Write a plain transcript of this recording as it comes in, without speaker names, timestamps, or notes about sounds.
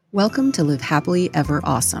Welcome to Live Happily Ever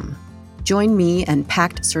Awesome. Join me and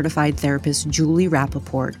PACT certified therapist Julie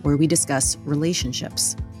Rappaport, where we discuss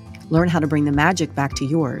relationships. Learn how to bring the magic back to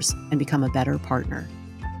yours and become a better partner.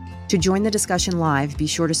 To join the discussion live, be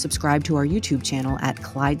sure to subscribe to our YouTube channel at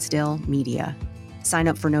Clydesdale Media. Sign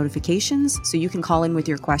up for notifications so you can call in with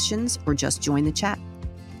your questions or just join the chat.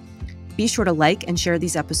 Be sure to like and share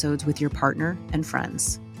these episodes with your partner and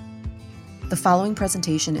friends. The following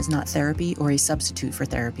presentation is not therapy or a substitute for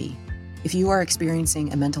therapy. If you are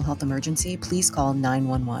experiencing a mental health emergency, please call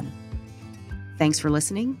 911. Thanks for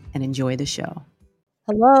listening and enjoy the show.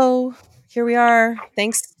 Hello, here we are.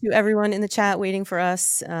 Thanks to everyone in the chat waiting for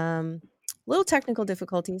us. Little technical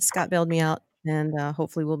difficulties. Scott bailed me out, and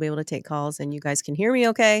hopefully we'll be able to take calls and you guys can hear me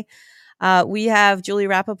okay. We have Julie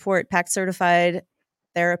Rappaport, PACT certified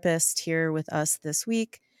therapist, here with us this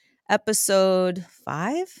week. Episode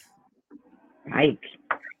 5? Right.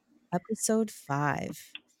 Episode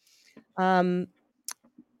 5.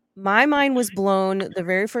 My mind was blown the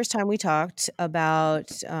very first time we talked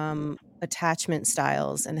about attachment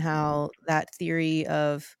styles and how that theory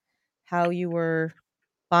of how you were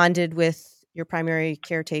bonded with your primary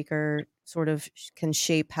caretaker sort of can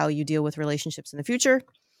shape how you deal with relationships in the future.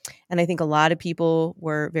 And I think a lot of people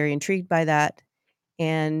were very intrigued by that.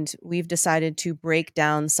 And we've decided to break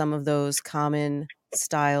down some of those common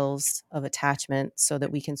styles of attachment so that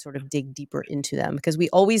we can sort of dig deeper into them, because we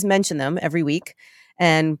always mention them every week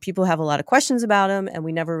and people have a lot of questions about them and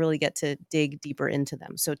we never really get to dig deeper into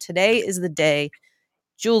them. So today is the day.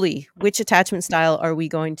 Julie, which attachment style are we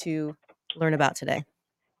going to learn about today?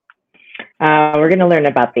 We're going to learn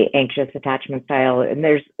about the anxious attachment style. And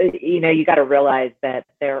there's, you got to realize that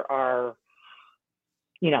there are,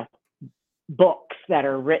 books that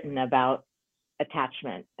are written about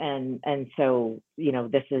attachment. And so,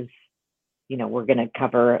 this is, we're going to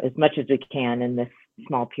cover as much as we can in this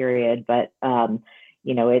small period, but,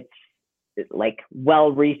 it's like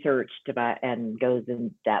well researched about and goes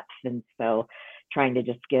in depth. And so trying to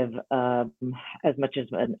just give as much as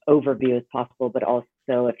an overview as possible, but also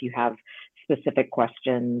if you have specific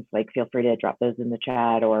questions, like feel free to drop those in the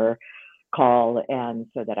chat or call, and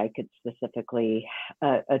so that I could specifically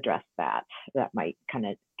address that. That might kind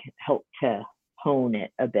of help to hone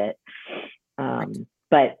it a bit.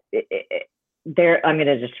 But there, I'm going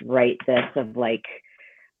to just write this of like,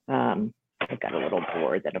 I've got a little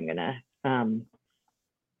board that I'm going to,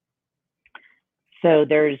 so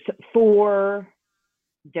there's 4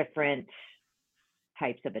 different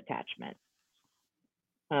types of attachment.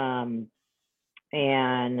 And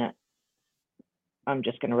I'm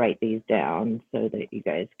just going to write these down so that you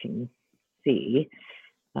guys can see.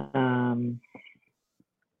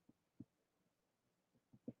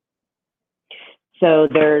 So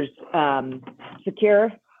there's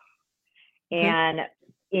secure, and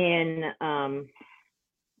in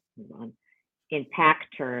PACT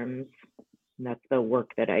terms, and that's the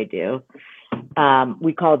work that I do,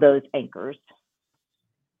 we call those anchors.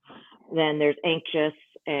 Then there's anxious,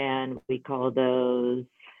 and we call those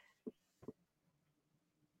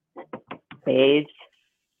waves.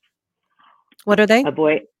 What are they?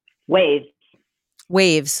 Waves.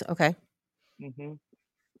 Waves. Okay. Mm-hmm.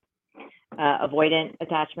 Avoidant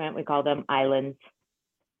attachment, we call them islands.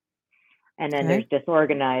 And then there's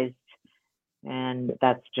disorganized, and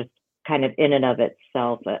that's just kind of in and of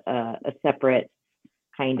itself a separate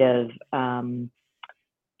kind of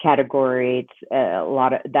category. It's a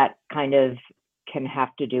lot of that kind of can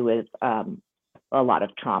have to do with a lot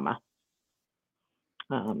of trauma.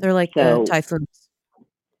 They're like the typhoons.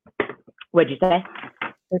 What'd you say?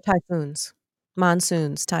 They're typhoons,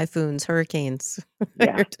 monsoons, typhoons, hurricanes.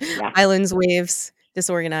 Yeah. Islands, waves,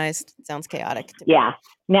 disorganized. Sounds chaotic. Yeah.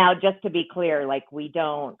 Now, just to be clear, like we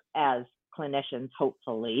don't, as clinicians,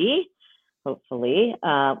 hopefully,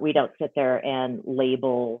 we don't sit there and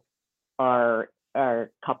label our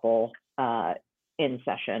couple in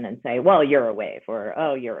session and say, well, you're a wave, or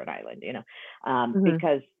oh, you're an island,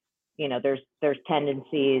 because there's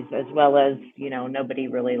tendencies, as well as nobody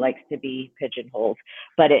really likes to be pigeonholed,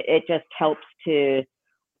 but it just helps to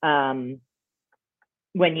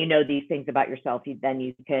when you know these things about yourself, then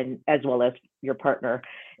you can, as well as your partner,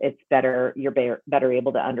 it's better, you're better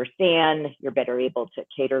able to understand, you're better able to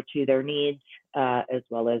cater to their needs as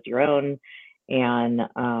well as your own, and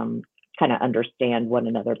kind of understand one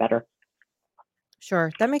another better.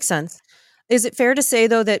 Sure, that makes sense. Is it fair to say,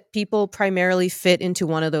 though, that people primarily fit into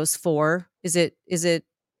one of those 4? Is it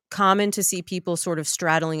common to see people sort of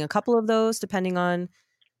straddling a couple of those, depending on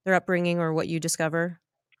their upbringing or what you discover?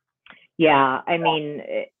 Yeah, I mean,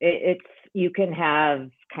 it's you can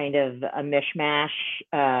have kind of a mishmash.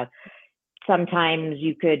 sometimes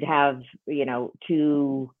you could have,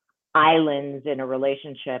 two islands in a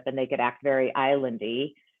relationship and they could act very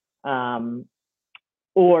islandy.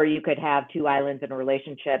 Or you could have two islands in a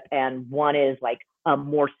relationship and one is like a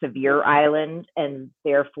more severe island and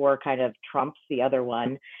therefore kind of trumps the other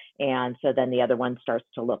one. And so then the other one starts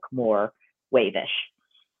to look more wavish.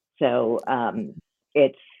 So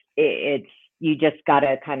it's you just got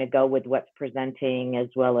to kind of go with what's presenting, as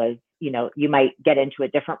well as, you might get into a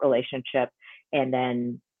different relationship and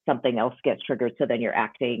then something else gets triggered. So then you're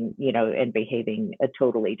acting, and behaving a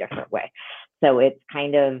totally different way. So it's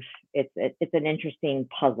kind of, it's an interesting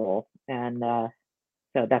puzzle. And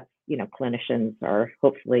so that's, clinicians are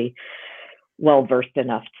hopefully well versed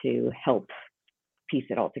enough to help piece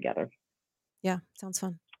it all together. Yeah, sounds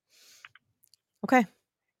fun. Okay.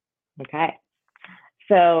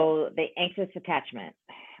 So the anxious attachment.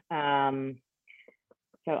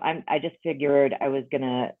 So I just figured I was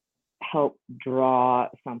gonna help draw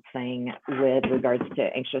something with regards to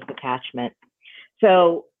anxious attachment.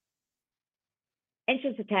 So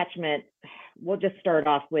anxious attachment, we'll just start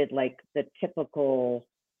off with like the typical,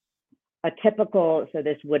 so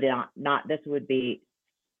this would not this would be,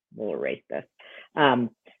 we'll erase this.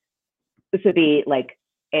 This would be like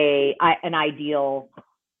an ideal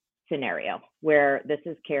scenario where this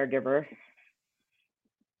is caregiver.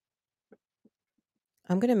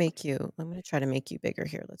 I'm going to try to make you bigger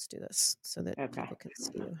here. Let's do this so that Okay. people can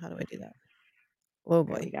see you. How do I do that? Oh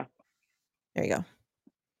boy. There we go. There you go.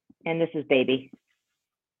 And this is baby.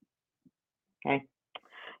 Okay.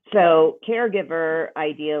 So caregiver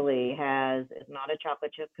ideally is not a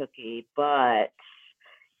chocolate chip cookie, but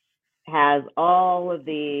has all of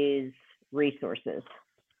these resources.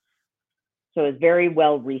 So it's very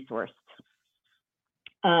well resourced.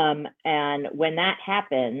 And when that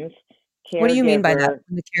happens, What do you mean by that?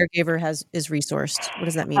 When the caregiver is resourced, what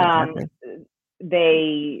does that mean exactly?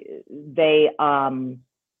 They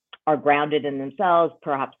are grounded in themselves.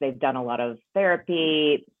 Perhaps they've done a lot of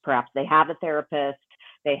therapy. Perhaps they have a therapist.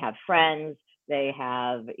 They have friends. They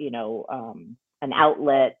have, an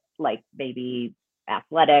outlet like maybe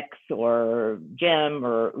athletics or gym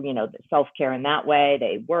or, self-care in that way.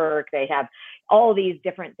 They work. They have all these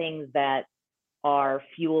different things that are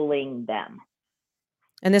fueling them.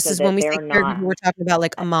 And this is when we say caregiver, we're talking about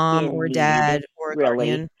like a mom or a dad or a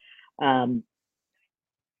guardian.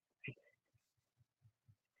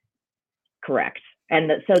 Correct.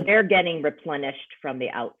 And so they're getting replenished from the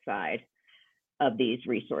outside of these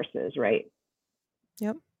resources, right?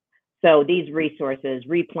 Yep. So these resources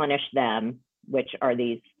replenish them, which are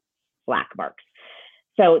these black marks.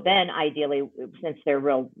 So then ideally, since they're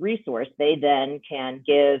real resource, they then can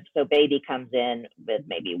give, so baby comes in with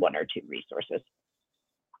maybe one or two resources.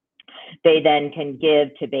 They then can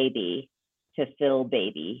give to baby to fill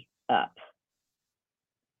baby up.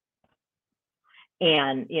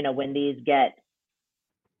 And, when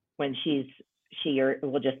or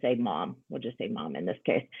we'll just say mom in this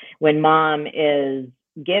case, when mom is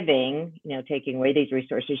giving, taking away these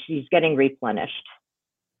resources, she's getting replenished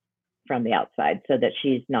from the outside so that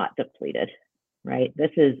she's not depleted, right?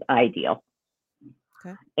 This is ideal.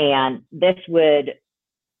 Okay. And this would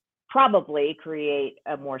probably create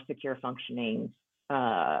a more secure functioning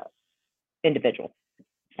individual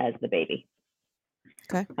as the baby.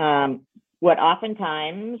 Okay. What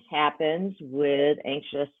oftentimes happens with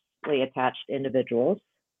anxiously attached individuals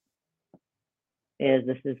is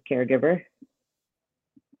this is caregiver.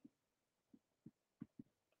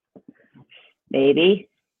 Baby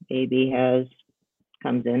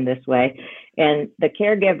comes in this way, and the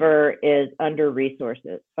caregiver is under resourced.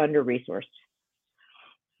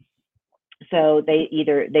 So they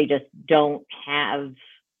just don't have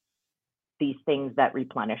these things that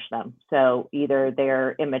replenish them. So either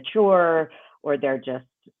they're immature or they're just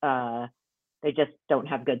they just don't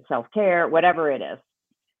have good self-care, whatever it is.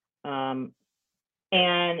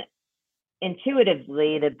 And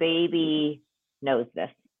intuitively, the baby knows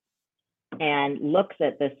this and looks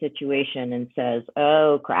at the situation and says,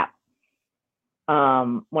 oh crap,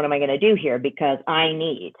 what am I going to do here? Because I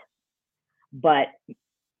need, but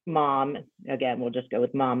mom, again, we'll just go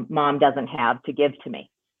with mom doesn't have to give to me.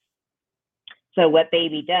 So what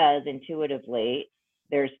baby does intuitively,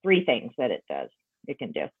 there's three things that it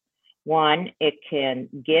can do. One, it can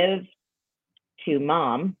give to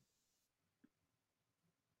mom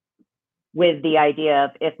with the idea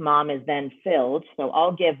of if mom is then filled, so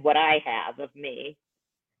I'll give what I have of me.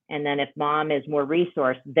 And then if mom is more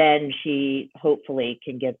resourced, then she hopefully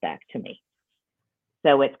can give back to me.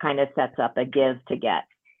 So it kind of sets up a give to get.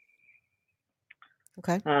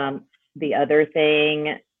 Okay. The other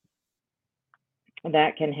thing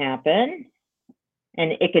that can happen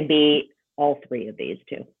And it can be all three of these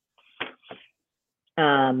too.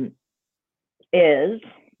 Is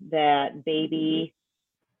that baby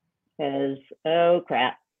says, oh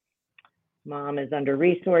crap, mom is under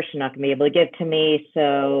resourced, she's not gonna be able to give to me,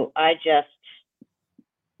 so I just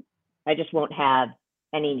won't have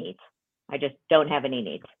any needs. I just don't have any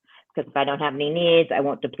needs. Because if I don't have any needs, I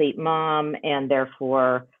won't deplete mom, and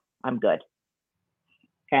therefore I'm good.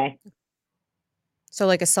 Okay. So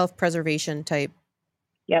like a self-preservation type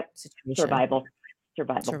Yep. situation. Survival.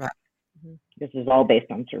 Mm-hmm. This is all based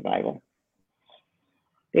on survival.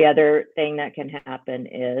 The other thing that can happen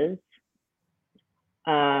is,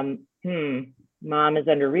 mom is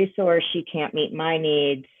under resourced, she can't meet my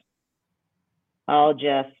needs. I'll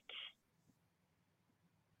just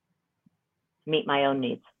meet my own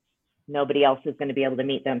needs. Nobody else is going to be able to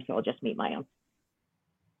meet them, so I'll just meet my own.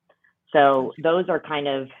 So those are kind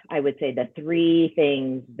of, I would say, the three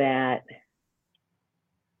things that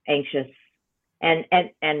anxious,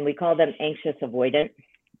 and we call them anxious avoidant.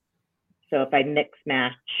 So if I mix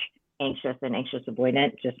match anxious and anxious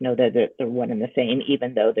avoidant, just know that they're one and the same,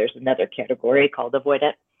 even though there's another category called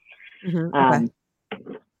avoidant. Mm-hmm. Okay.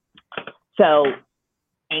 So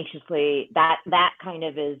anxiously, that kind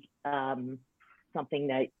of is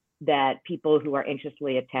something that people who are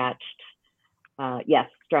anxiously attached, yes,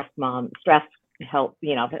 stressed out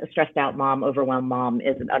mom, overwhelmed mom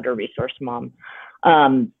is an under-resourced mom.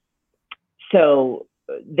 So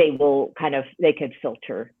they could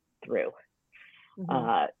filter through.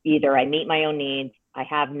 Mm-hmm. Either I meet my own needs, I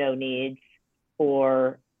have no needs,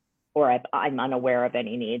 or I'm unaware of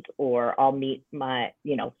any needs, or I'll meet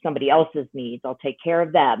somebody else's needs. I'll take care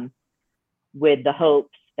of them with the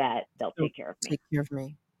hopes that they'll take care of me. Take care of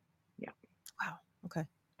me. Yeah. Wow. Okay.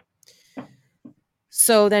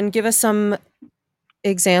 So then give us some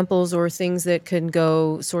examples or things that can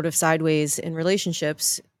go sort of sideways in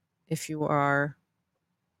relationships if you are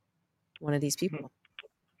one of these people.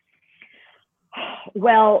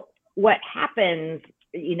 Well, what happens,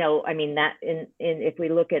 that in if we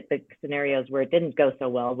look at the scenarios where it didn't go so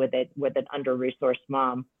well with an under-resourced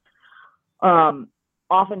mom,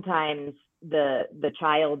 oftentimes the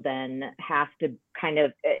child then has to kind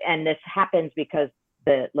of, and this happens because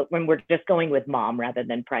when we're just going with mom rather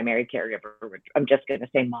than primary caregiver, I'm just going to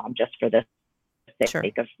say mom just for the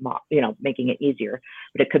sake of mom, making it easier,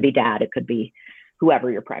 but it could be dad, it could be whoever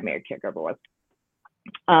your primary caregiver was.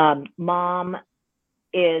 Mom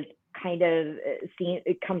is kind of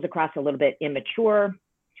it comes across a little bit immature.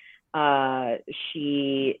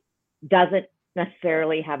 She doesn't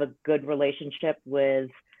necessarily have a good relationship with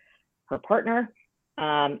her partner,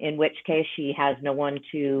 in which case she has no one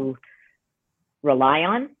to rely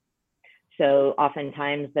on. So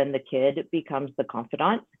oftentimes then the kid becomes the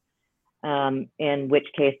confidant, in which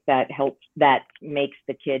case that makes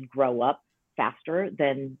the kid grow up faster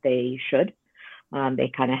than they should.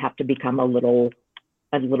 They kind of have to become a little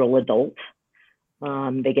adult.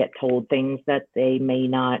 They get told things that they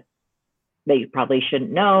probably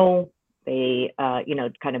shouldn't know. They,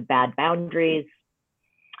 kind of bad boundaries.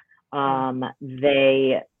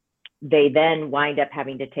 They then wind up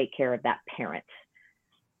having to take care of that parent.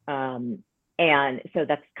 And so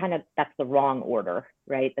that's the wrong order,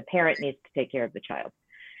 right? The parent needs to take care of the child.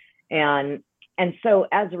 And so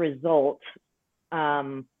as a result,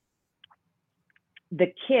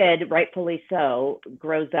 the kid, rightfully so,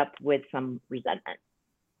 grows up with some resentment,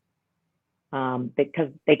 because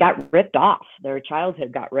they got ripped off. Their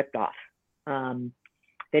childhood got ripped off.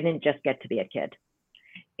 They didn't just get to be a kid.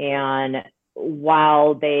 And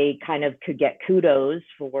while they kind of could get kudos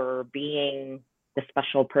for being the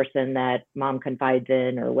special person that mom confides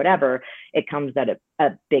in or whatever, it comes at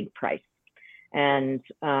a big price. And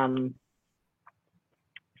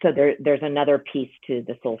so there's another piece to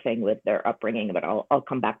this whole thing with their upbringing, but I'll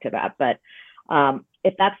come back to that. But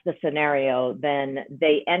if that's the scenario, then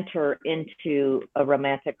they enter into a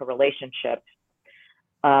romantic relationship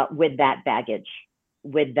with that baggage,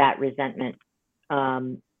 with that resentment.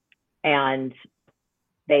 And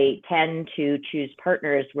they tend to choose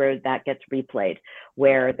partners where that gets replayed,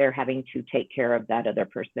 where they're having to take care of that other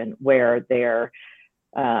person, where they're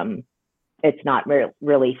it's not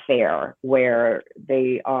really fair, where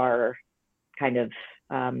they are kind of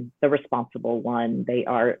the responsible one. They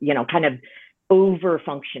are, kind of over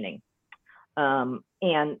functioning. And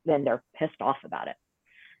then they're pissed off about it.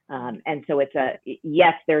 And so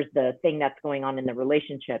yes, there's the thing that's going on in the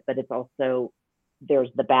relationship, but it's also, there's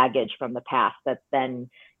the baggage from the past that's then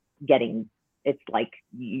it's like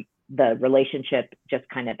the relationship just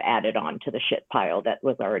kind of added on to the shit pile that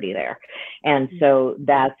was already there. And so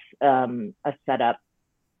that's a setup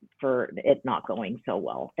for it not going so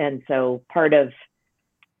well. And so part of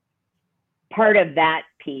that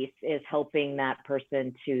piece is helping that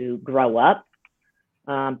person to grow up,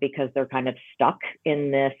 because they're kind of stuck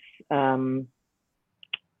in this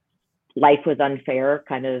life was unfair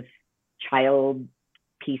kind of child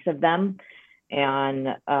piece of them, and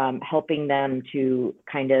helping them to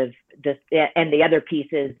kind of just, and the other piece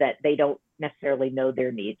is that they don't necessarily know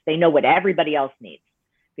their needs. They know what everybody else needs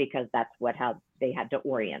because that's how they had to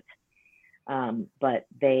orient. But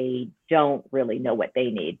they don't really know what they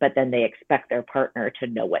need, but then they expect their partner to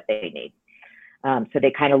know what they need. So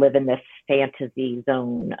they kind of live in this fantasy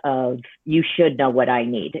zone of, you should know what I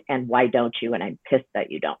need, and why don't you? And I'm pissed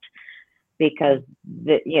that you don't, because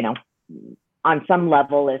on some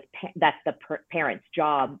level that's the parent's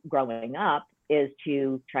job growing up, is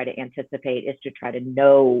to try to anticipate, is to try to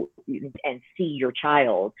know and see your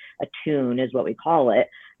child, attune is what we call it,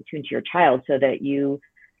 attune to your child, so that you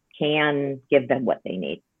can give them what they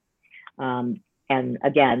need. And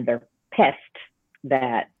again, they're pissed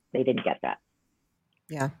that they didn't get that.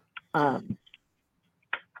 Yeah. So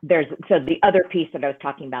the other piece that I was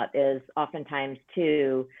talking about is oftentimes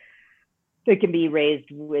too, they can be raised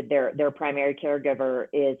with their primary caregiver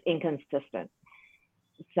is inconsistent.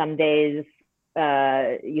 Some days,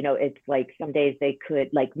 it's like some days they could,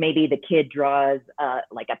 like maybe the kid draws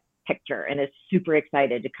like a picture and is super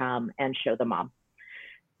excited to come and show the mom.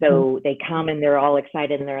 So they come and they're all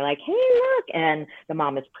excited and they're like, hey, look. And the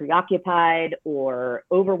mom is preoccupied or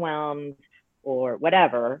overwhelmed or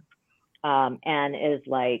whatever, and is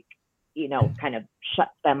like, kind of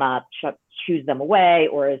shuts them up, shoos them away,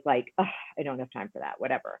 or is like, oh, I don't have time for that,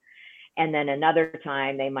 whatever. And then another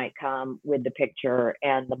time they might come with the picture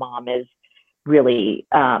and the mom is really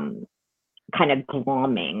kind of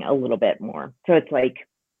glomming a little bit more. So it's like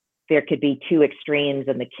there could be two extremes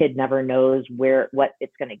and the kid never knows what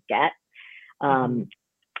it's going to get.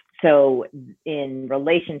 So in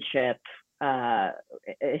relationship,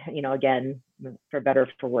 again, for better or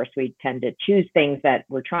for worse, we tend to choose things that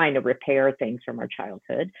we're trying to repair things from our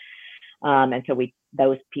childhood. And so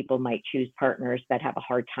those people might choose partners that have a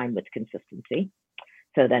hard time with consistency.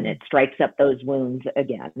 So then it strikes up those wounds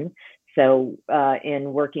again. So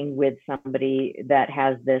in working with somebody that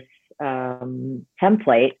has this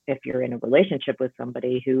template, if you're in a relationship with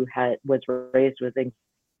somebody who was raised with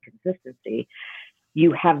inconsistency,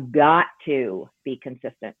 you have got to be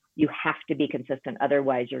consistent. You have to be consistent.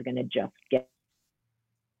 Otherwise, you're going to just get.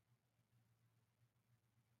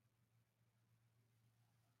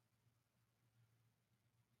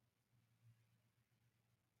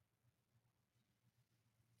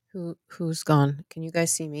 Who's gone? Can you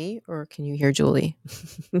guys see me or can you hear Julie?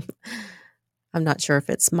 I'm not sure if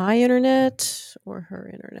it's my internet or her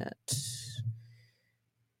internet.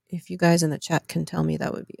 If you guys in the chat can tell me,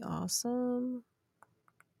 that would be awesome.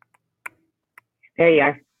 There you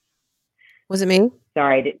are. Was it me?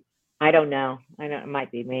 Sorry, I don't know. It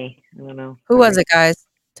might be me. I don't know. Who was it, guys?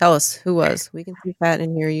 Tell us who was. We can see Pat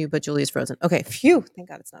and hear you, but Julie's frozen. Okay, phew. Thank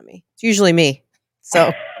God it's not me. It's usually me.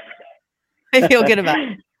 So I feel good about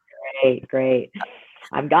it. Great.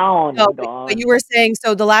 I'm gone. So, I'm gone. but you were saying,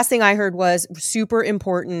 so the last thing I heard was super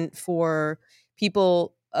important for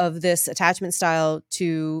people of this attachment style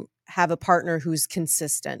to have a partner who's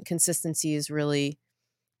consistent. Consistency is really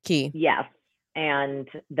key. Yes. And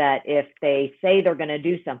that if they say they're going to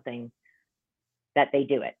do something, that they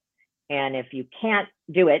do it. And if you can't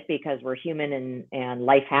do it because we're human and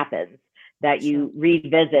life happens, that you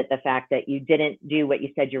revisit the fact that you didn't do what you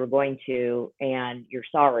said you were going to, and you're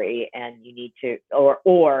sorry, and you need to,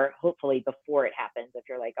 or hopefully before it happens, if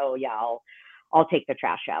you're like, oh yeah, I'll take the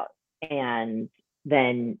trash out, and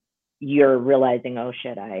then you're realizing, oh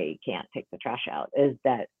shit, I can't take the trash out, is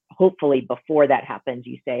that hopefully before that happens,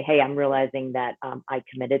 you say, hey, I'm realizing that I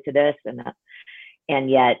committed to this, and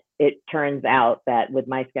yet it turns out that with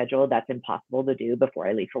my schedule, that's impossible to do before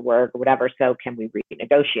I leave for work or whatever. So can we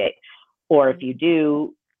renegotiate? Or if you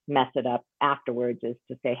do mess it up afterwards, is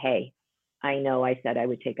to say, hey, I know I said I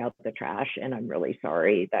would take out the trash and I'm really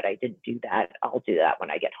sorry that I didn't do that. I'll do that when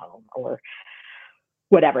I get home, or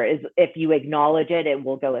whatever. Is if you acknowledge it, it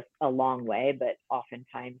will go a long way. But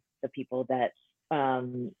oftentimes the people that,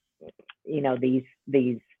 these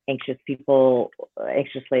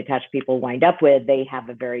anxiously attached people wind up with, they have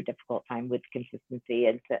a very difficult time with consistency,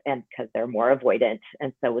 and because they're more avoidant.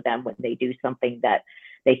 And so then when they do something that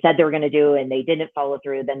they said they were going to do and they didn't follow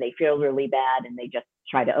through, then they feel really bad and they just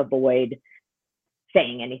try to avoid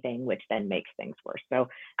saying anything, which then makes things worse. So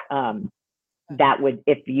that would,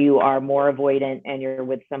 if you are more avoidant and you're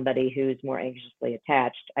with somebody who's more anxiously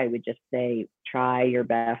attached, I would just say try your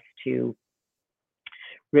best to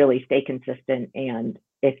really stay consistent. And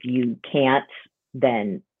if you can't,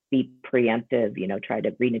 then be preemptive, try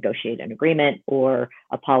to renegotiate an agreement or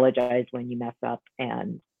apologize when you mess up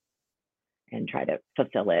and try to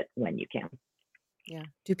fulfill it when you can. Yeah.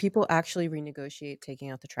 Do people actually renegotiate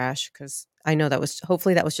taking out the trash? Because I know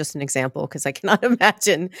hopefully that was just an example, because I cannot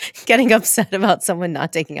imagine getting upset about someone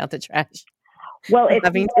not taking out the trash. Well, Or it's,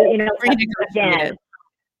 having to renegotiate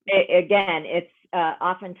it. again, it's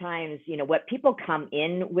oftentimes, what people come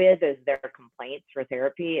in with as their complaints for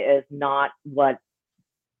therapy is not what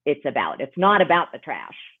it's about. It's not about the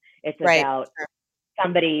trash. It's Right. about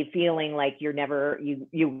somebody feeling like you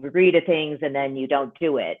agree to things and then you don't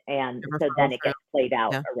do it. And Never so follow then it through. gets played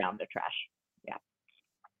out Yeah. around the trash. Yeah.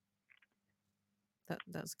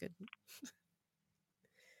 That's good.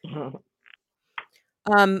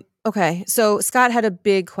 Okay. So Scott had a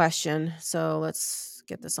big question. So let's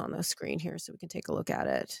get this on the screen here so we can take a look at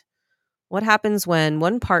it. What happens when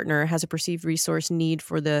one partner has a perceived resource need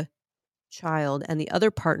for the child and the other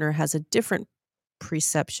partner has a different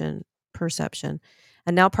perception,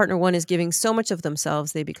 and now partner one is giving so much of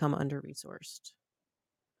themselves they become under-resourced?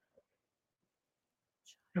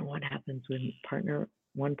 What happens when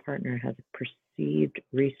one partner has a perceived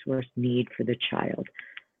resource need for the child?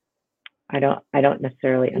 I don't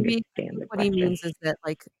necessarily Maybe I understand think the what he question. means is that,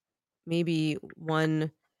 like, maybe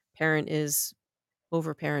one parent is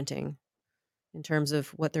overparenting in terms of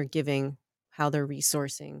what they're giving, how they're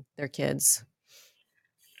resourcing their kids.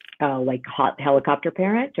 Like hot helicopter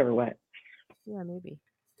parent or what? Yeah, maybe.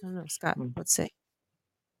 I don't know. Scott, Hmm. let's see.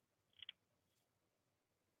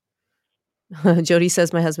 Jody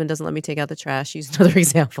says my husband doesn't let me take out the trash. Use another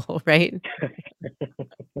example, right?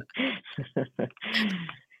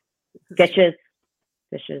 Fishes.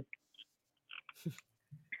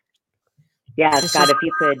 Yeah, This Scott, is if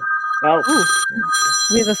you could. Oh,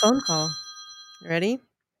 we have a phone call. Ready?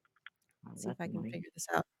 Let's see if that's I can annoying. figure this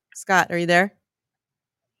out. Scott, are you there?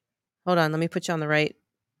 Hold on, let me put you on the right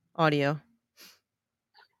audio.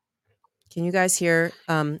 Can you guys hear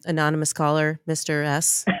anonymous caller, Mr.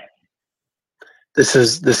 S? This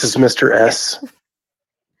is Mr. S.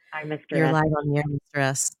 Hi, Mr. You're S. live on the air, Mr.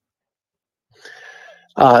 S.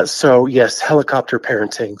 So yes, helicopter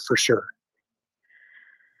parenting for sure.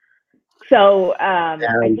 So I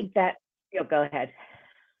think that. Go ahead.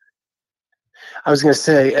 I was going to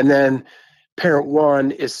say, and then parent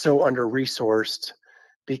one is so under-resourced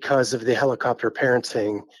because of the helicopter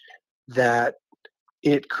parenting that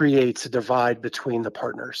it creates a divide between the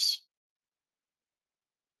partners.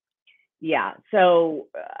 Yeah. So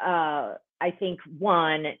I think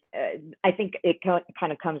I think it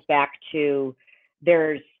kind of comes back to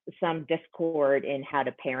there's some discord in how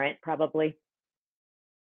to parent, probably.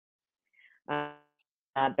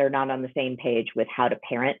 They're not on the same page with how to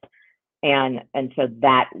parent, and so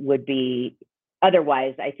that would be.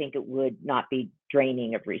 Otherwise, I think it would not be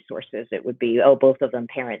draining of resources. It would be, both of them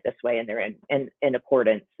parent this way and they're in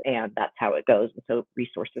accordance, and that's how it goes. And so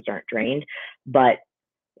resources aren't drained. But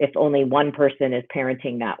if only one person is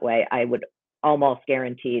parenting that way, I would almost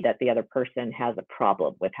guarantee that the other person has a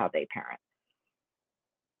problem with how they parent.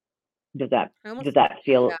 Does that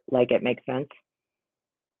feel like it makes sense?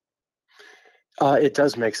 It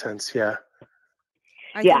does make sense, yeah.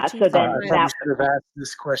 Yeah. So then I probably should have asked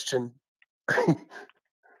this question.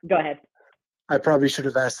 Go ahead. I probably should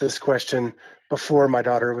have asked this question before my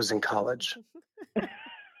daughter was in college.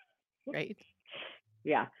 Right.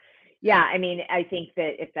 Yeah. Yeah. I mean, I think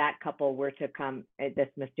that if that couple were to come, this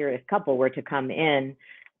mysterious couple were to come in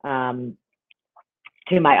to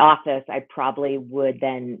my office, I probably would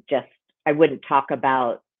then I wouldn't talk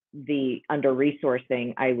about the under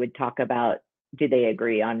resourcing. I would talk about, do they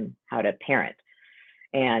agree on how to parent,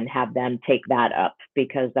 and have them take that up,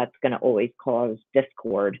 because that's going to always cause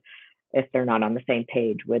discord if they're not on the same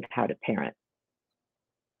page with how to parent.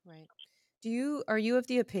 Right. Are you of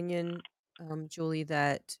the opinion, Julie,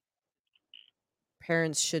 that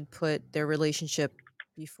parents should put their relationship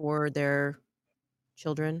before their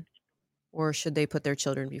children, or should they put their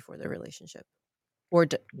children before their relationship? Or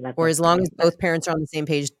as long as both parents are on the same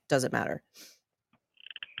page, does it matter?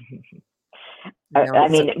 I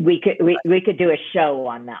mean, we could do a show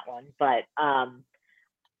on that one, but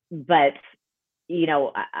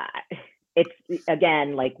it's,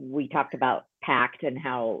 again, like we talked about PACT and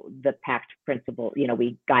how the PACT principle,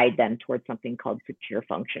 we guide them towards something called secure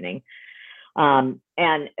functioning. And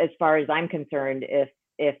as far as I'm concerned,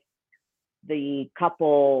 if the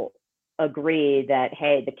couple agree that,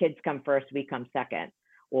 hey, the kids come first, we come second,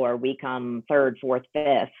 or we come third, fourth,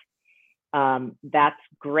 fifth, that's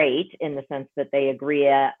great in the sense that they agree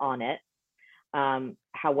on it.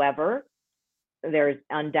 However, there's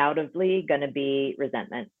undoubtedly going to be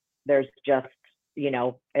resentment. There's just,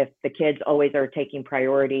 if the kids always are taking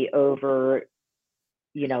priority over,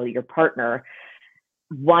 your partner,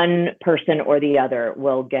 one person or the other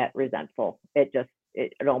will get resentful.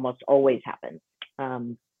 It almost always happens.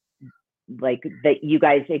 Like that you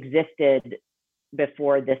guys existed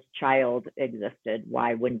before this child existed.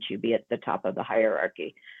 Why wouldn't you be at the top of the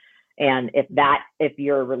hierarchy? And if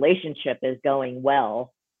your relationship is going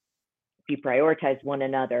well, if you prioritize one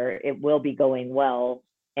another, it will be going well,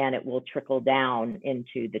 and it will trickle down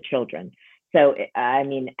into the children. So, I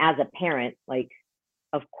mean, as a parent, like,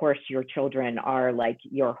 of course, your children are like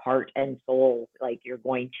your heart and soul. Like, you're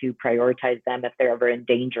going to prioritize them if they're ever in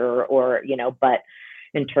danger, or, but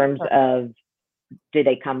in terms of, do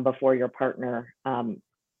they come before your partner?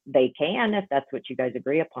 They can, if that's what you guys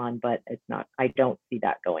agree upon, but it's not, I don't see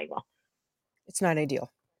that going well. It's not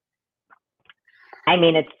ideal. I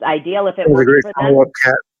mean, it's ideal if it works for them.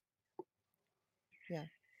 Yeah.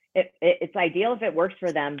 It's ideal if it works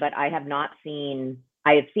for them, but I have seen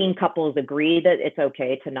couples agree that it's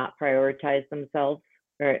okay to not prioritize themselves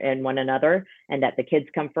and one another, and that the kids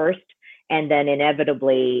come first. And then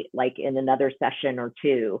inevitably, like in another session or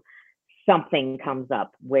two, something comes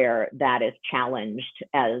up where that is challenged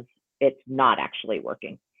as it's not actually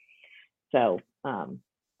working. So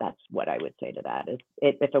that's what I would say to that.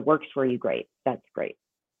 If it works for you, great. That's great.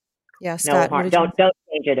 Yeah, Scott, no, don't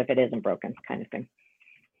change it if it isn't broken, kind of thing.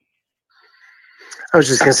 I was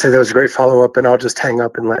just going to say that was a great follow-up, and I'll just hang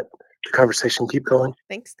up and let the conversation keep going.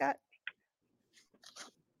 Thanks, Scott.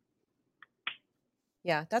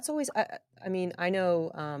 Yeah, that's always, I mean, I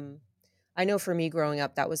know for me growing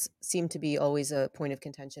up, that seemed to be always a point of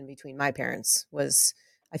contention between my parents.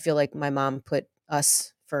 I feel like my mom put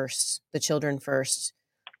us first, the children first,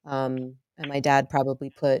 and my dad probably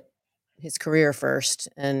put his career first.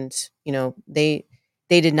 And, they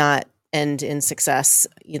did not end in success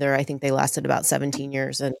either. I think they lasted about 17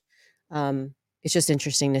 years. And it's just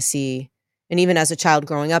interesting to see. And even as a child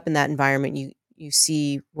growing up in that environment, you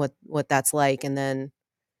see what that's like. And then,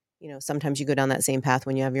 sometimes you go down that same path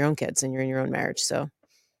when you have your own kids and you're in your own marriage. So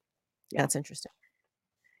that's interesting.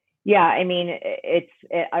 Yeah. I mean, it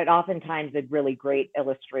oftentimes a really great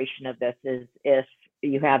illustration of this is if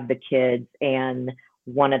you have the kids and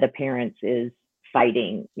one of the parents is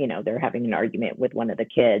fighting, they're having an argument with one of the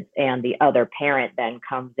kids, and the other parent then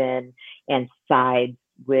comes in and sides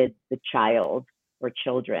with the child or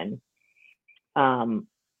children. Or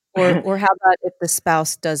how about if the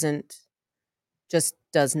spouse does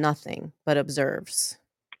nothing but observes?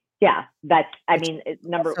 Yeah,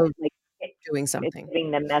 doing something, it's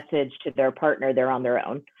giving the message to their partner they're on their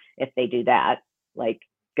own. If they do that, like,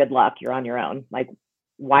 good luck, you're on your own. Like,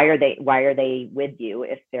 why are they with you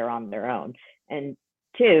if they're on their own? And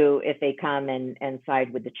two, if they come and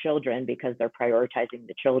side with the children because they're prioritizing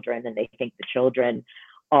the children and they think the children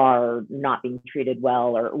are not being treated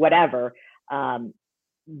well or whatever,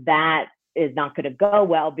 that is not going to go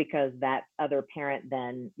well, because that other parent,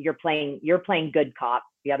 then you're playing good cop.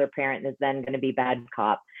 The other parent is then going to be bad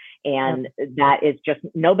cop. And that is just,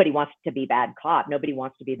 nobody wants to be bad cop. Nobody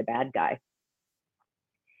wants to be the bad guy.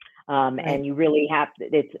 Right. And you really have to,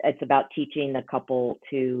 it's about teaching the couple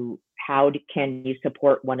to can you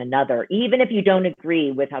support one another, even if you don't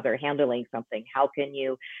agree with how they're handling something. How can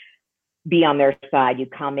you be on their side? You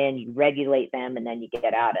come in, you regulate them, and then you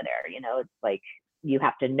get out of there. It's like, you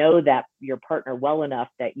have to know that your partner well enough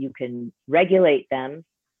that you can regulate them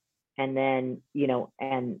and then,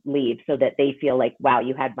 and leave, so that they feel like, wow,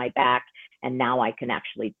 you had my back, and now I can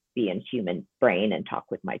actually be in human brain and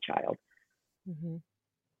talk with my child. Mm-hmm.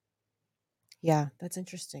 Yeah, that's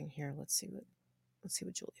interesting. Here, let's see what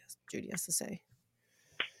Judy has to say.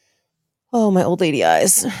 Oh, my old lady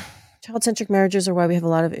eyes. Child-centric marriages are why we have a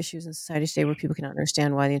lot of issues in society today, where people cannot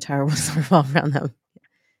understand why the entire world revolves around them.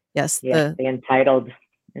 Yes, the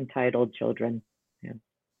entitled children. Yeah,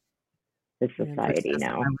 the society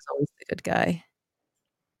now. I was always the good guy.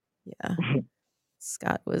 Yeah,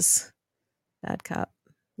 Scott was bad cop.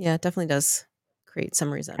 Yeah, it definitely does create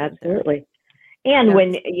some resentment. Absolutely. There. And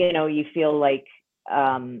when you feel like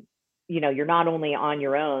you're not only on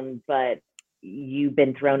your own, but you've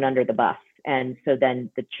been thrown under the bus, and so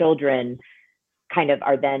then the children kind of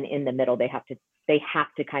are then in the middle. They have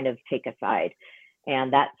to kind of take a side.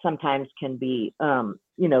 And that sometimes can be, the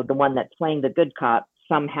one that's playing the good cop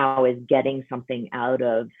somehow is getting something out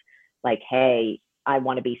of, like, hey, I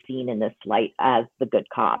want to be seen in this light as the good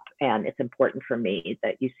cop, and it's important for me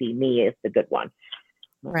that you see me as the good one.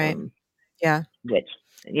 Right. Yeah. Which,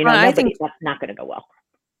 I think that's not going to go well.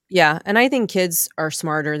 Yeah. And I think kids are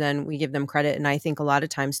smarter than we give them credit. And I think a lot of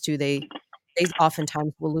times too, they they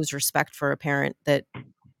oftentimes will lose respect for a parent that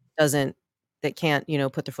can't,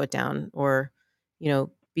 put their foot down or,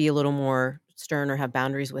 be a little more stern or have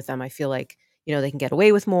boundaries with them. I feel like, they can get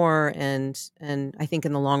away with more. And I think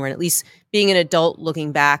in the long run, at least being an adult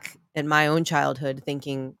looking back at my own childhood,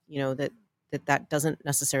 thinking, that doesn't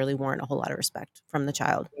necessarily warrant a whole lot of respect from the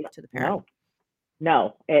child to the parent.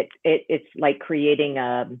 No, it's like creating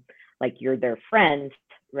like you're their friend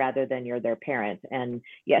rather than you're their parent. And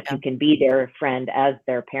yes, Yeah. you can be their friend as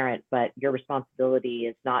their parent, but your responsibility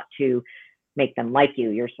is not to make them like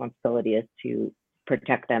you. Your responsibility is to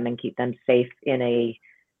protect them and keep them safe in an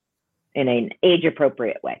age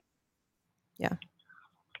appropriate way. Yeah.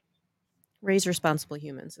 Raise responsible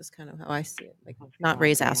humans is kind of how I see it. Like, not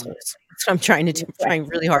raise assholes. That's what I'm trying to do. I'm trying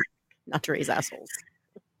really hard not to raise assholes.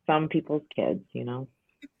 Some people's kids,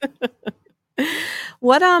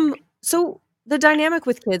 What so the dynamic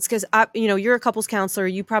with kids, because you're a couples counselor,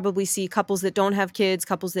 you probably see couples that don't have kids,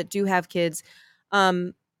 couples that do have kids.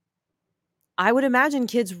 I would imagine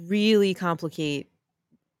kids really complicate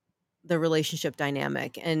the relationship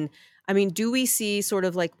dynamic. And I mean, do we see sort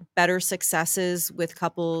of like better successes with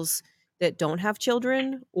couples that don't have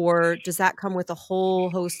children, or does that come with a whole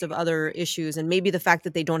host of other issues? And maybe the fact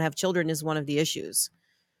that they don't have children is one of the issues.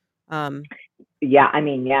 Yeah, I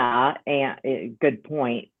mean, yeah, and good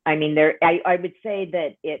point. I mean, I would say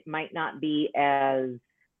that it might not be as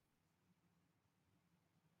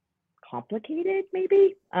complicated,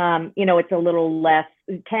 maybe. It's a little less,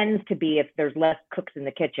 it tends to be if there's less cooks in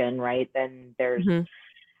the kitchen, right? Then then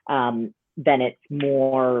it's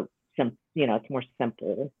more it's more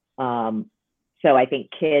simple. So I think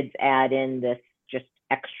kids add in this just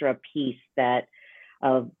extra piece that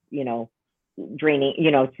of,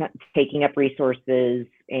 draining, taking up resources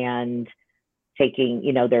and taking,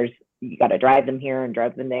 you got to drive them here and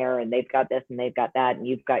drive them there, and they've got this and they've got that, and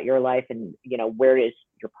you've got your life, and where does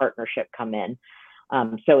your partnership come in?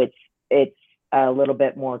 So it's a little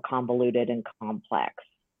bit more convoluted and complex.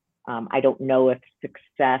 I don't know if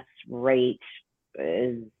success rate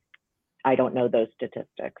is, I don't know those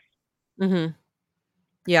statistics. Mm-hmm.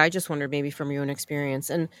 Yeah, I just wondered maybe from your own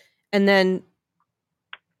experience. And then,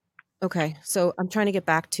 okay, so I'm trying to get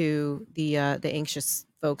back to the anxious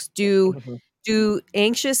folks. Do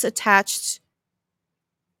anxious attached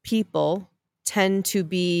people tend to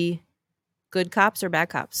be good cops or bad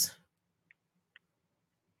cops?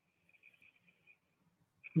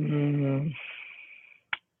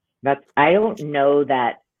 I don't know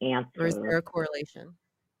that answer. Or is there a correlation?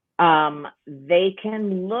 They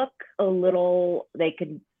can look a little, they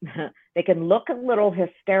can look a little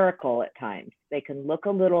hysterical at times. They can look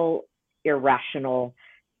a little irrational.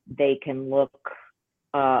 They can look,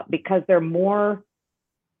 because they're more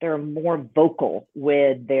vocal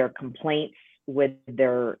with their complaints, with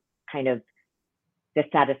their kind of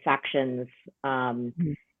dissatisfactions,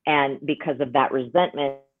 and because of that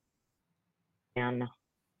resentment and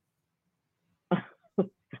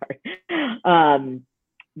sorry,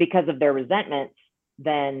 because of their resentments,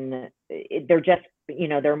 then they're just,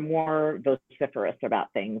 they're more vociferous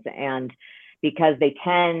about things. And because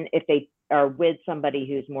if they are with somebody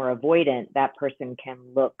who's more avoidant, that person can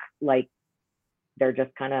look like they're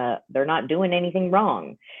just they're not doing anything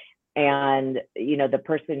wrong. And, the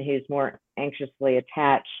person who's more anxiously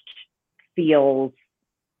attached feels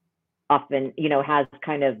often, has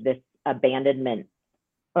kind of this abandonment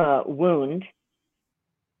wound.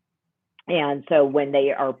 And so when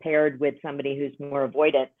they are paired with somebody who's more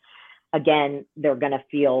avoidant, again, they're going to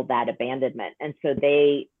feel that abandonment. And so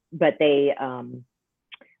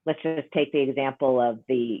let's just take the example of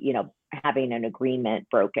having an agreement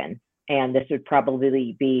broken. And this would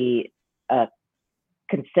probably be a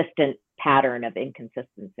consistent pattern of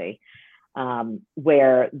inconsistency,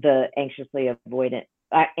 where the anxiously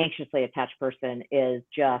attached person is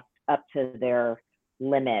just up to their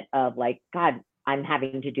limit of like, God, I'm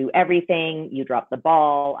having to do everything. You drop the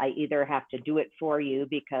ball. I either have to do it for you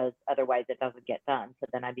because otherwise it doesn't get done. So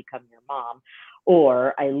then I become your mom,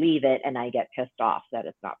 or I leave it and I get pissed off that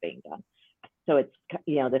it's not being done. So it's,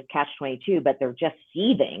 this catch-22, but they're just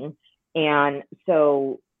seething. And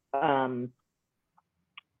so, and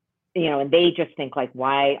they just think like,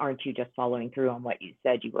 why aren't you just following through on what you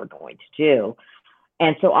said you were going to do?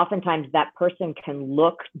 And so oftentimes that person can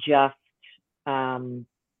look just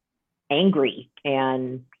angry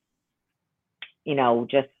and,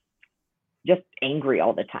 just angry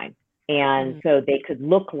all the time. And so they could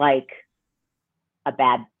look like a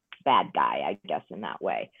bad guy, I guess, in that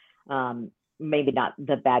way. Maybe not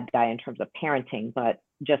the bad guy in terms of parenting, but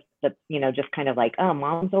just just kind of like, oh,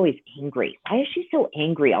 mom's always angry. Why is she so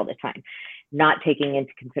angry all the time? not taking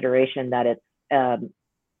into consideration that it's a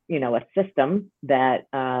system that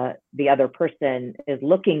the other person is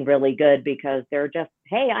looking really good because they're just,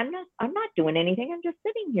 hey, I'm not doing anything, I'm just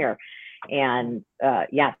sitting here. And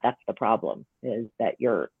that's the problem, is that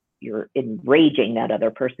you're enraging that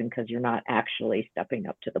other person because you're not actually stepping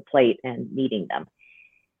up to the plate and meeting them,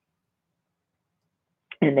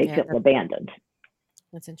 and they feel abandoned.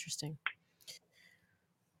 That's interesting.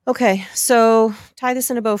 Okay, so tie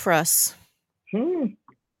this in a bow for us.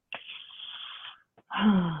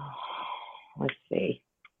 Let's see.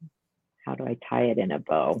 How do I tie it in a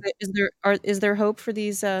bow? Is there hope for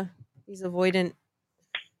these avoidant,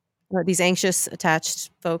 these anxious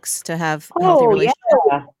attached folks to have a healthy relationship?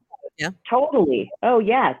 Yeah. Totally. Oh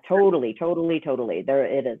yeah, totally. There,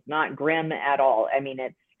 it is not grim at all. I mean,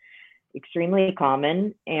 it's extremely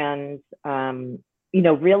common, and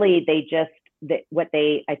really what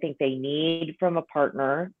I think they need from a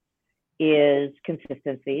partner is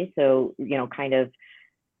consistency. So, kind of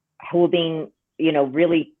holding,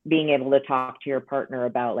 really being able to talk to your partner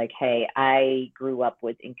about, like, hey, I grew up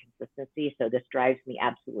with inconsistency, so this drives me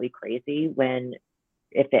absolutely crazy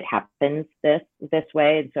if it happens this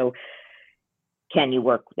way. And so can you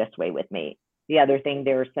work this way with me? The other thing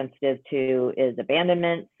they're sensitive to is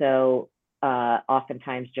abandonment. So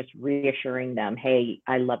oftentimes just reassuring them, hey,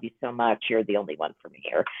 I love you so much, you're the only one for me,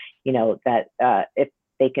 or that if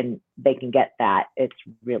they can get that, it's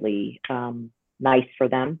really nice for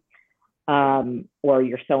them. Or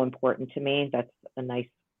you're so important to me. That's a nice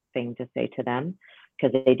thing to say to them,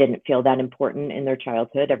 because they didn't feel that important in their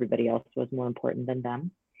childhood. Everybody else was more important than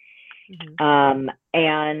them.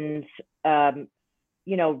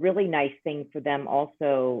 Really nice thing for them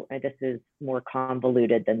also, and this is more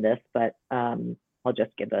convoluted than this, but I'll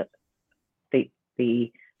just give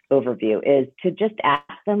the overview, is to just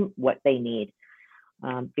ask them what they need,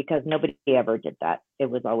 because nobody ever did that. It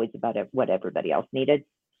was always about what everybody else needed.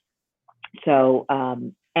 So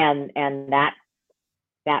and that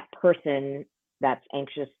person that's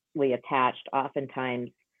anxiously attached oftentimes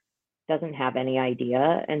doesn't have any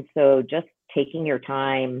idea. And so just taking your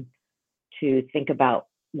time to think about,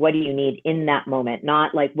 what do you need in that moment?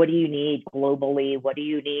 Not like, what do you need globally? What do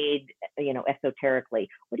you need, esoterically?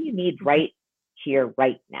 What do you need right here,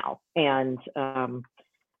 right now? And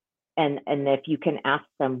if you can ask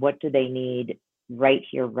them, what do they need right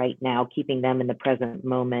here, right now, keeping them in the present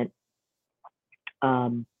moment,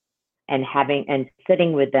 and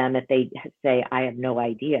sitting with them, if they say, I have no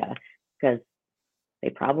idea, because they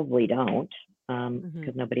probably don't,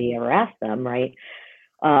 because nobody ever asked them, right?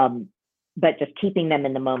 But just keeping them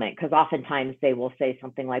in the moment, because oftentimes they will say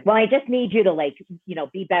something like, well, I just need you to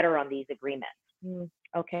be better on these agreements.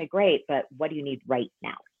 Okay, great. But what do you need right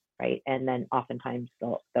now? Right. And then oftentimes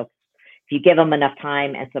they'll, if you give them enough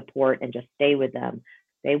time and support and just stay with them,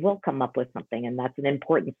 they will come up with something. And that's an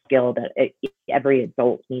important skill that every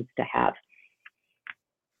adult needs to have.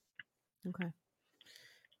 Okay.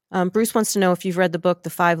 Bruce wants to know if you've read the book, The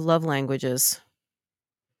 5 Love Languages.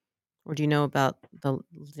 Or do you know about the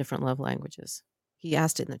different love languages? He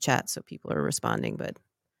asked it in the chat, so people are responding, but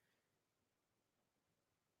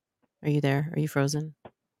are you there? Are you frozen?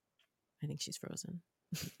 I think she's frozen.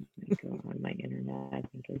 On my internet, I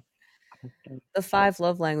think is The 5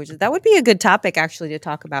 love languages. That would be a good topic, actually, to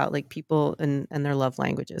talk about, like people and their love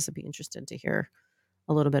languages. I'd be interested to hear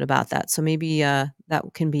a little bit about that. So maybe that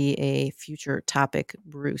can be a future topic,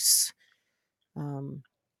 Bruce.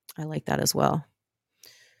 I like that as well.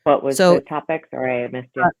 What was the topic? Sorry, I missed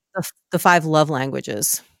you. The 5 love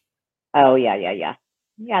languages. Oh, yeah.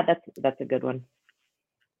 Yeah, that's a good one.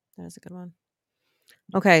 That is a good one.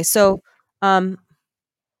 Okay, so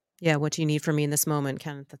what do you need from me in this moment?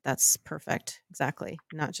 Ken, that's perfect. Exactly.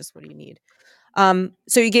 Not just what do you need.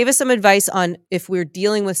 So you gave us some advice on, if we're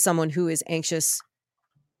dealing with someone who is anxious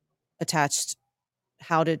attached,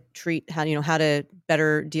 how to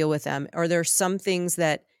better deal with them. Are there some things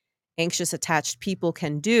that anxious attached people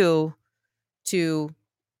can do to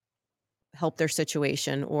help their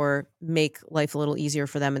situation or make life a little easier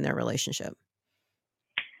for them in their relationship?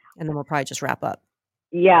 And then we'll probably just wrap up.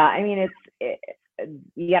 Yeah, I mean,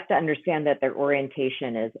 you have to understand that their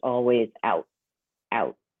orientation is always out,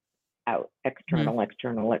 external,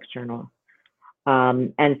 external.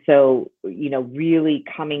 And so, really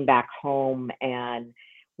coming back home, and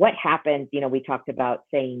what happens, we talked about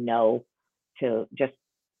saying no, to just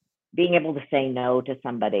being able to say no to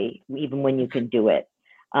somebody, even when you can do it.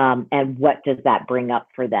 And what does that bring up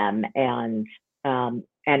for them?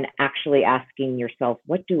 And actually asking yourself,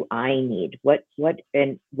 what do I need?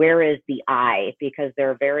 And where is the I? Because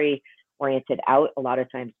they're very oriented out. A lot of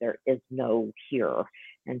times there is no here.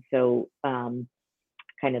 And so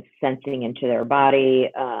kind of sensing into their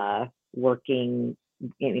body, working,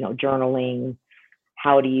 journaling.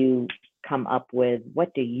 How do you come up with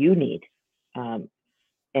what do you need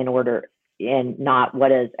in order, and not what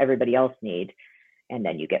does everybody else need? And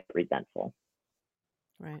then you get resentful.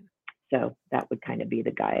 Right. So that would kind of be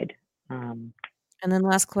the guide. And then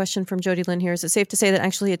last question from Jody Lynn here. Is it safe to say that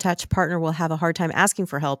actually attached partner will have a hard time asking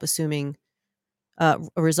for help, assuming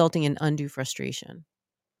resulting in undue frustration?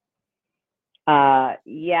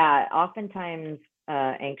 Yeah, oftentimes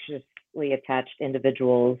anxiously attached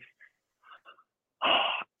individuals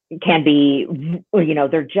can be,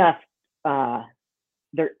 they're just,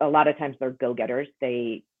 they're a lot of times they're go-getters.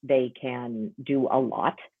 They can do a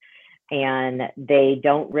lot, and they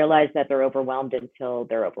don't realize that they're overwhelmed until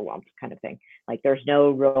they're overwhelmed, kind of thing. Like there's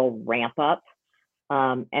no real ramp up.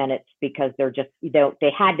 And it's because they're just,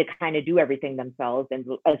 they had to kind of do everything themselves, and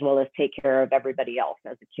as well as take care of everybody else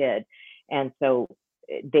as a kid. And so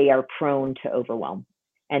they are prone to overwhelm.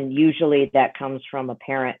 And usually that comes from a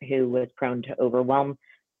parent who was prone to overwhelm,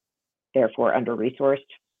 therefore under-resourced.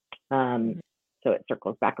 So it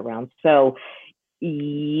circles back around. So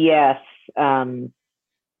yes, so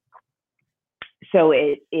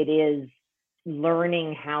it is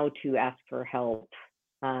learning how to ask for help.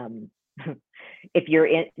 If you're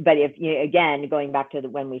in, but if you, again, going back to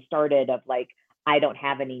when we started of like, I don't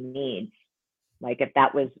have any needs, like if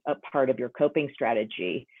that was a part of your coping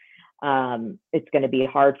strategy, it's going to be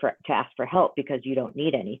hard to ask for help because you don't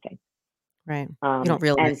need anything. Right. You don't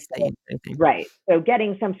realize that you need anything. Right. So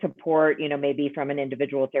getting some support, maybe from an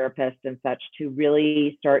individual therapist and such, to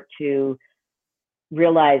really start to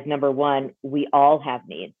realize, number one, we all have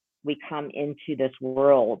needs. We come into this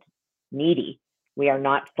world needy. We are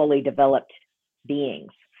not fully developed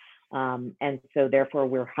beings. And so therefore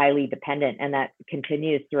we're highly dependent, and that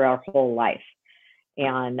continues through our whole life.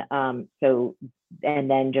 And and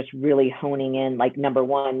then just really honing in, like, number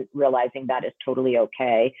one, realizing that is totally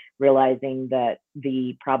okay, realizing that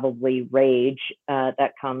the probably rage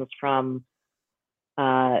that comes from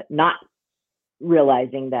not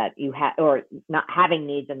realizing that you have, or not having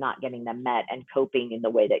needs and not getting them met, and coping in the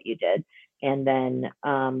way that you did. And then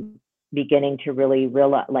beginning to really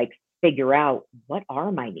realize, like, figure out, what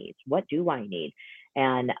are my needs? What do I need?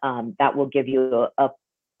 And that will give you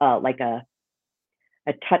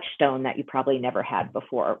a touchstone that you probably never had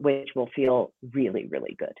before, which will feel really,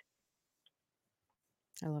 really good.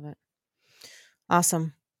 I love it.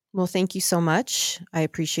 Awesome. Well, thank you so much. I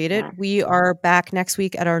appreciate it. Yeah. We are back next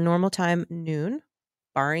week at our normal time, noon,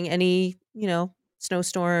 barring any,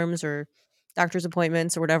 snowstorms or doctor's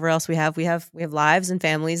appointments or whatever else we have. We have lives and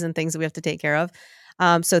families and things that we have to take care of.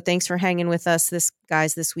 So thanks for hanging with us this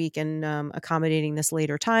week, and accommodating this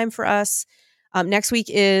later time for us. Next week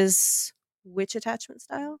is which attachment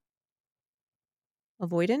style?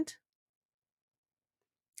 Avoidant?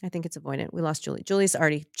 I think it's avoidant. We lost Julie. Julie's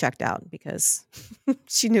already checked out because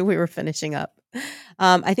she knew we were finishing up.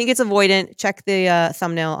 I think it's avoidant. Check the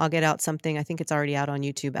thumbnail. I'll get out something. I think it's already out on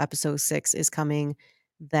YouTube. Episode 6 is coming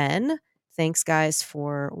then. Thanks, guys,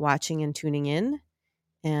 for watching and tuning in.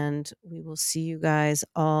 And we will see you guys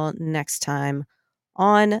all next time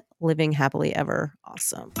on Living Happily Ever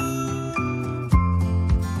Awesome.